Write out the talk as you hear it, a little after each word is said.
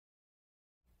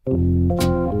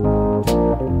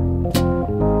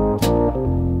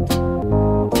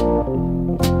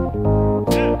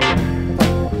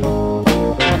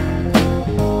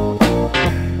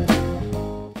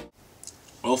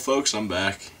folks, I'm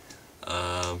back.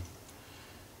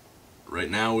 Right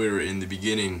now we're in the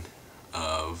beginning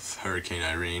of Hurricane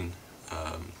Irene.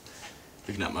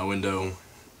 Looking out my window,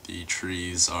 the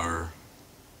trees are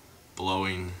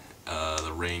blowing,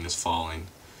 the rain is falling.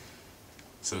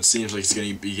 So it seems like it's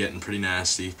going to be getting pretty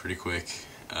nasty pretty quick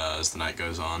as the night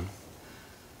goes on.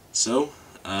 So,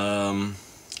 I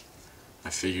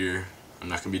figure I'm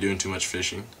not going to be doing too much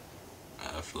fishing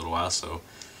for a little while, so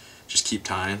just keep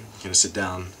tying. I'm going to sit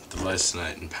down at the device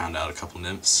tonight and pound out a couple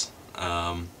nymphs.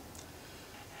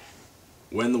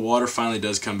 When the water finally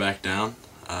does come back down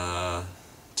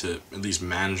to at least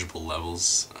manageable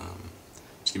levels,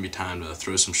 it's going to be time to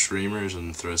throw some streamers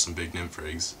and throw some big nymph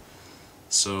rigs.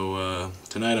 So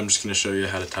tonight I'm just going to show you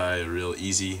how to tie a real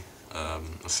easy,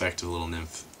 effective little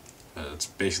nymph. It's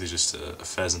basically just a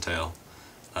pheasant tail,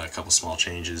 a couple small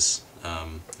changes.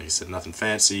 Like I said, nothing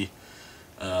fancy,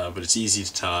 but it's easy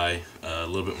to tie, a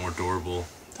little bit more durable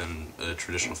than a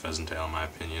traditional pheasant tail in my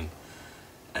opinion.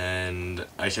 And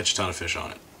I catch a ton of fish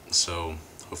on it, so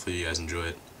hopefully you guys enjoy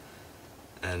it.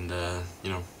 And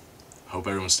you know, hope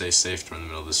everyone stays safe during the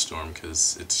middle of this storm,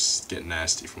 because it's getting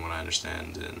nasty from what I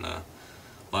understand in a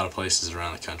lot of places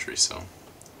around the country. So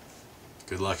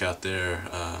good luck out there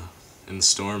in the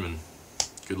storm, and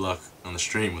good luck on the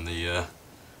stream when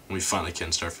we finally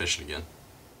can start fishing again.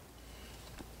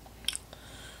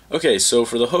 Okay, so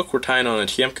for the hook we're tying on a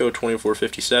TCO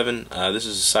 2457. This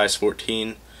is a size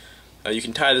 14. You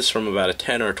can tie this from about a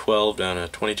 10 or a 12 down to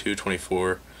 22,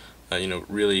 24. You know,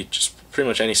 really just pretty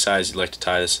much any size you'd like to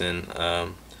tie this in.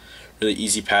 Really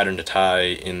easy pattern to tie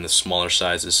in the smaller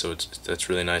sizes, so that's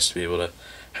really nice to be able to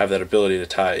have that ability to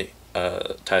tie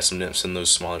some nymphs in those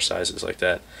smaller sizes like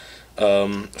that.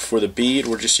 For the bead,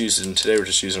 we're just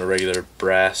using a regular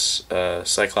brass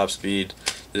Cyclops bead.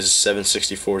 This is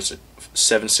 7/64.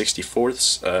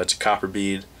 It's a copper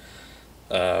bead.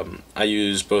 I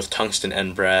use both tungsten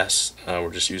and brass.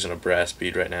 We're just using a brass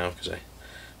bead right now because I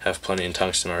have plenty in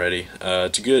tungsten already.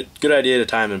 It's a good idea to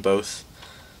tie them in both.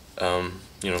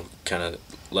 You know, kind of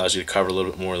allows you to cover a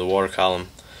little bit more of the water column.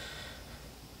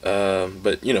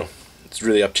 But you know, it's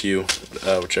really up to you,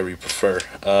 whichever you prefer.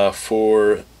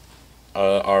 For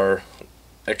our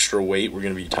extra weight, we're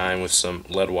going to be tying with some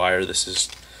lead wire. This is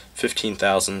 15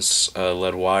 thousandths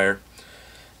lead wire.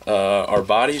 Our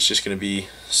body is just going to be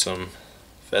some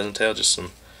pheasant tail, just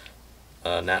some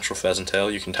natural pheasant tail.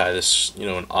 You can tie this, you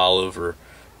know, an olive or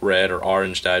red or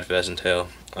orange dyed pheasant tail.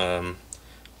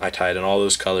 I tie it in all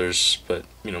those colors, but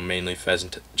you know, mainly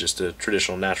pheasant. Just a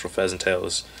traditional natural pheasant tail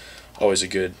is always a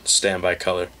good standby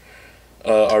color.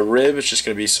 Our rib is just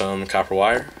going to be some copper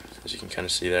wire, as you can kind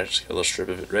of see there. Just got a little strip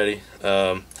of it ready.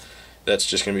 That's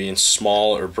just going to be in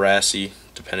small or brassy,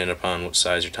 depending upon what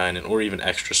size you're tying in, or even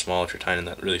extra small if you're tying in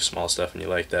that really small stuff and you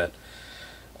like that.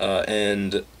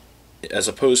 And as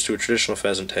opposed to a traditional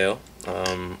pheasant tail,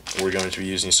 we're going to be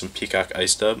using some peacock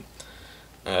ice dub.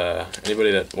 Anybody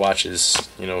that watches,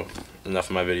 you know, enough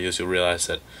of my videos, you'll realize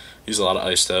that I use a lot of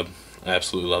ice dub. I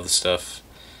absolutely love the stuff.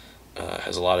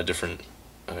 Has a lot of different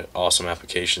awesome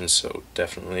applications, so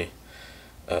definitely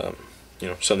you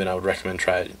know, something I would recommend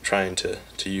trying to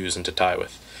use and to tie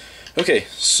with. Okay,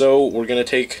 so we're going to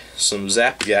take some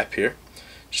Zap Gap here.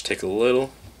 Just take a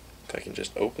little, if I can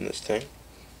just open this thing.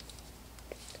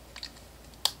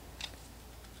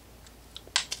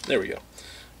 There we go.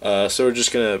 So we're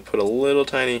just going to put a little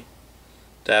tiny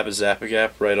dab of Zap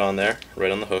Gap right on there,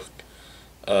 right on the hook.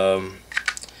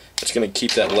 It's going to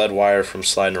keep that lead wire from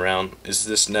sliding around. Is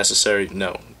this necessary?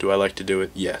 No. Do I like to do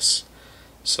it? Yes.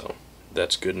 So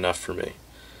that's good enough for me.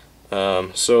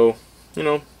 So, you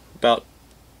know, about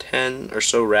 10 or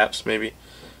so wraps maybe.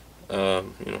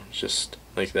 You know, just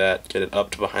like that. Get it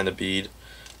up to behind the bead.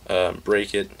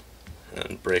 Break it,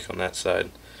 and break on that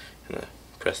side. And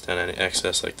press down any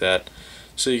excess like that.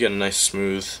 So you get a nice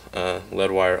smooth lead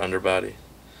wire underbody.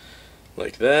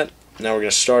 Like that. Now we're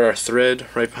going to start our thread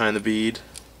right behind the bead.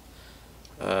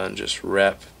 And just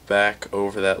wrap back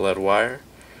over that lead wire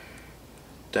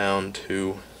down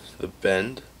to the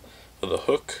bend of the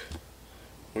hook.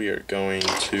 We are going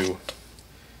to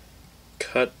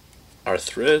cut our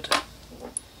thread,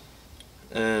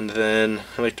 and then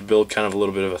I like to build kind of a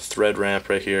little bit of a thread ramp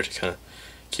right here to kind of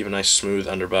keep a nice smooth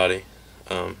underbody.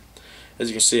 As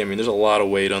you can see, I mean, there's a lot of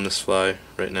weight on this fly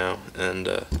right now, and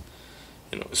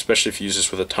you know, especially if you use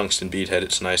this with a tungsten bead head,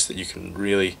 it's nice that you can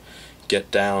really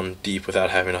get down deep without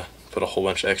having to put a whole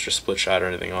bunch of extra split shot or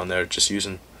anything on there, just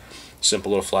using a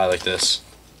simple little fly like this.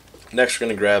 Next we're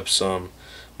going to grab some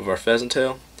of our pheasant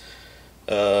tail.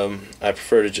 I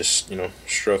prefer to just, you know,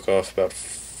 stroke off about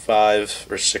 5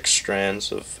 or 6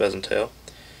 strands of pheasant tail,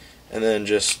 and then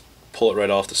just pull it right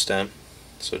off the stem.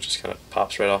 so it just kind of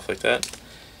pops right off like that.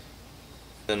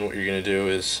 Then what you're going to do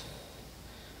is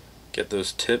get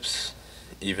those tips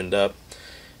evened up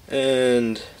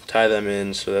and tie them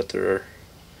in so that they're,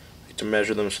 to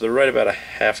measure them so they're right about a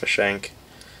half a shank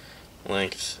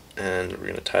length, and we're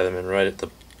going to tie them in right at the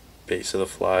base of the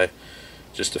fly.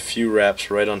 Just a few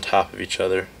wraps right on top of each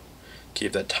other.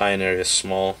 Keep that tie-in area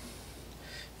small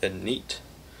and neat.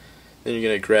 Then you're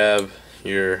going to grab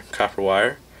your copper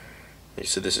wire. Like I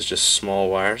said, this is just small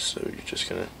wire, so you're just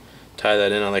going to tie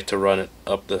that in. I like to run it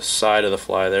up the side of the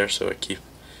fly there, so I keep,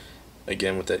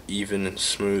 again, with that even and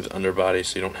smooth underbody,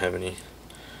 so you don't have any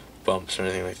bumps or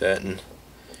anything like that. And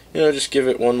just give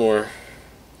it one more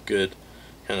good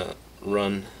kind of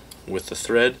run with the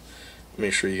thread.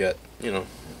 Make sure you got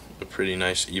a pretty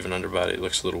nice even underbody. It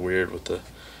looks a little weird with the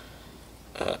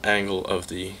angle of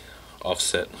the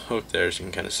offset hook there, as you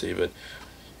can kind of see, but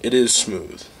it is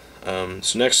smooth.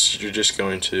 So next you're just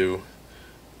going to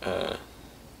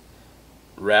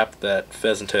wrap that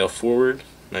pheasant tail forward.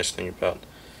 Nice thing about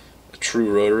a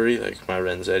true rotary like my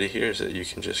Renzetti here is that you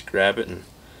can just grab it and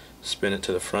spin it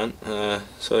to the front.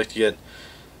 So I like to get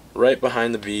right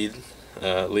behind the bead,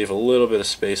 leave a little bit of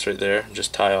space right there,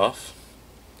 just tie off,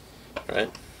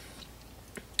 right,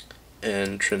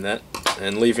 and trim that.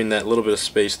 And leaving that little bit of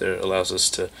space there allows us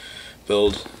to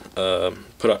build,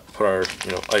 put our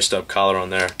iced up collar on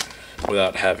there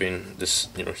without having this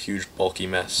huge bulky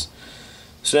mess.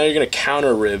 So now you're going to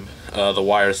counter rib the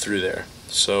wire through there.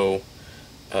 So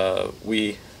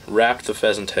we wrapped the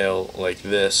pheasant tail like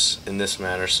this, in this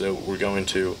manner, so we're going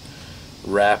to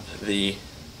wrap the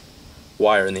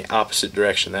wire in the opposite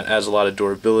direction. That adds a lot of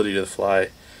durability to the fly,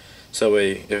 so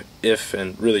if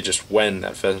and really just when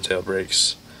that pheasant tail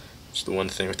breaks, it's the one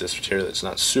thing with this material that's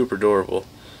not super durable,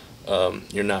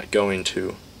 you're not going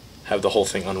to have the whole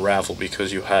thing unravel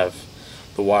because you have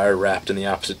the wire wrapped in the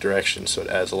opposite direction, so it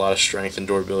adds a lot of strength and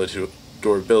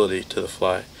durability to the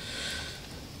fly.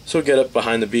 So get up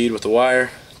behind the bead with the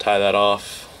wire, tie that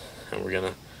off, and we're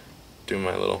gonna do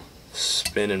my little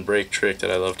spin and break trick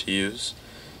that I love to use.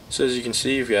 So as you can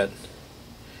see, you've got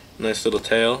a nice little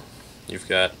tail, you've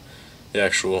got the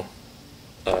actual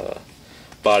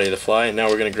body of the fly, and now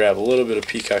we're gonna grab a little bit of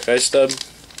peacock ice stub,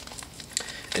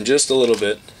 and just a little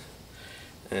bit,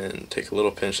 and take a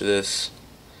little pinch of this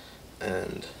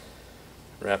and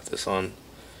wrap this on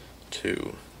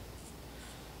to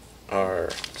our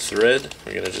thread.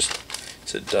 We're gonna just,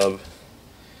 it's a dub,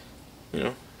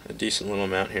 a decent little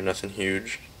amount here, nothing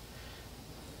huge.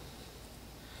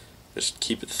 Just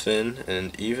keep it thin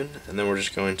and even, and then we're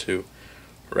just going to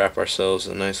wrap ourselves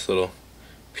a nice little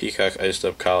peacock iced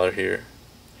up collar here.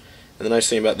 And the nice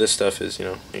thing about this stuff is,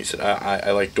 like you said,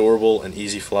 I like durable and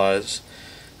easy flies,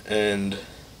 and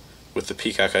with the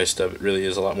peacock ice stub it really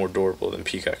is a lot more durable than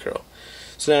peacock curl.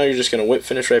 So now you're just going to whip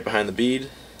finish right behind the bead,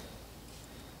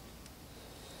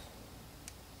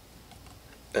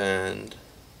 and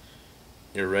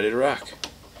you're ready to rock.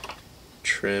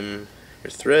 Trim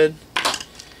your thread,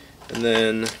 and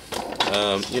then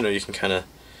you can kind of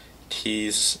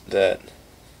tease that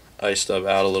ice stub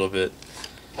out a little bit.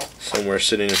 Somewhere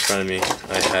sitting in front of me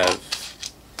I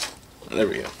have, there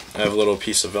we go, I have a little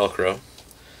piece of Velcro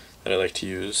that I like to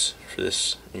use for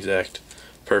this exact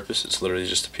purpose. It's literally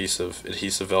just a piece of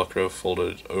adhesive Velcro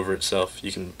folded over itself.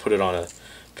 You can put it on a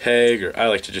peg, or I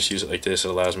like to just use it like this.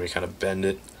 It allows me to kind of bend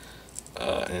it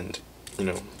and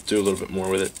do a little bit more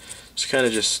with it. Just kind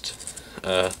of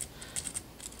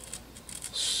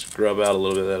scrub out a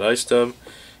little bit of that ice stub,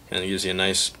 and it gives you a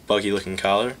nice buggy looking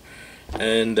collar.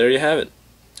 And there you have it,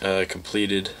 a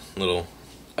completed little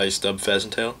ice stub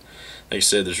pheasant tail. Like I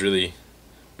said, there's really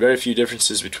very few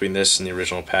differences between this and the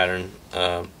original pattern.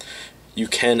 You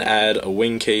can add a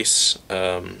wing case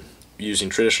using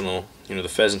traditional, the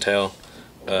pheasant tail,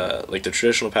 like the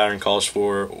traditional pattern calls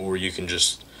for, or you can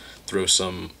just throw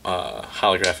some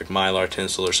holographic mylar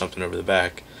tinsel or something over the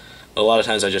back. A lot of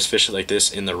times I just fish it like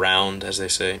this in the round, as they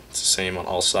say. It's the same on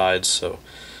all sides, so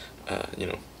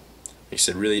like I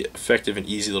said, really effective and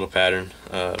easy little pattern.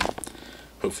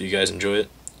 Hopefully you guys enjoy it,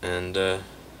 and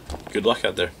good luck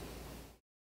out there.